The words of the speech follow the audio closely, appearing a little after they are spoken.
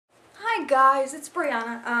guys, it's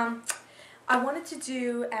Brianna. I wanted to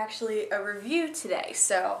do actually a review today.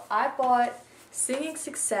 So I bought Singing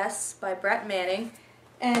Success by Brett Manning,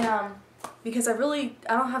 and because I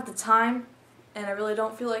don't have the time, and I really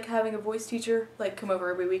don't feel like having a voice teacher like come over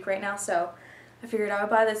every week right now, so I figured I would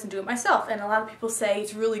buy this and do it myself. And a lot of people say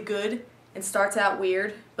it's really good and starts out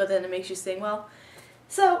weird, but then it makes you sing well.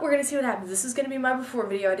 So we're gonna see what happens. This is gonna be my before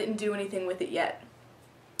video. I didn't do anything with it yet.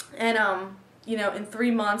 And you know, in 3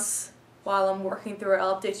 months while I'm working through it,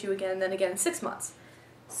 I'll update you again, and then again in 6 months.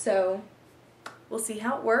 So we'll see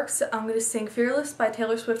how it works. I'm gonna sing Fearless by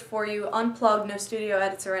Taylor Swift for you, unplugged, no studio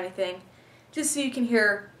edits or anything, just so you can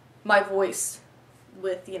hear my voice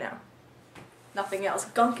with, you know, nothing else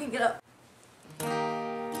gunking it up.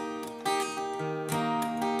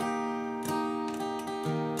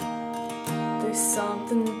 There's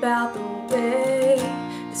something about the way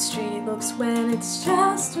the street looks when it's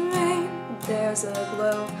just rain. There's a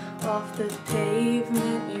glow off the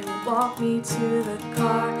pavement. You walk me to the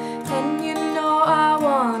car, and you know I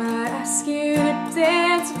wanna ask you to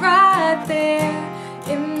dance right there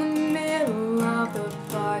in the middle of the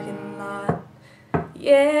parking lot.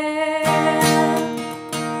 Yeah.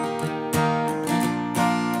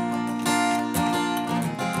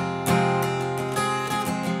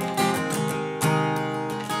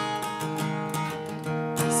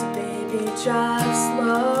 Drive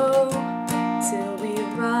slow till we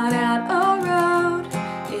run out of road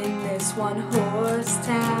in this one-horse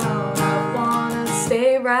town. I wanna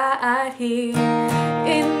stay right here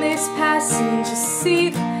in this passenger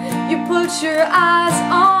seat. You put your eyes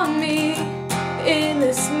on me in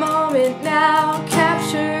this moment now.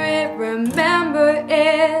 Capture it, remember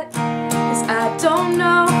it, 'cause I don't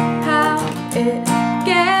know how it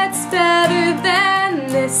gets better than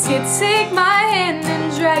this. You take my hand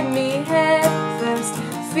and drag me head first,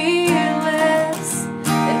 fearless,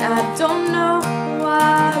 and I don't know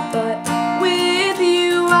why, but with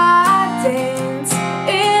you I dance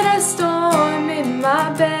in a storm in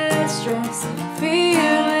my best dress,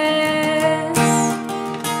 fearless.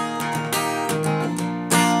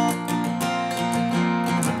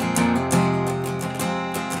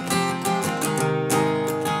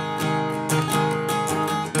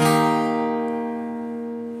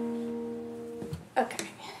 Okay.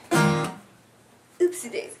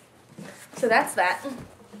 Oopsie daisy. So that's that.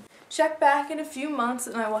 Check back in a few months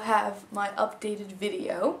and I will have my updated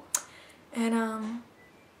video. And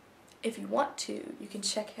if you want to, you can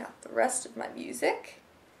check out the rest of my music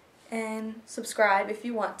and subscribe if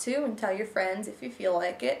you want to, and tell your friends if you feel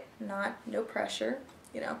like it. No pressure,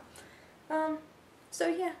 you know. So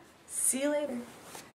yeah, see you later.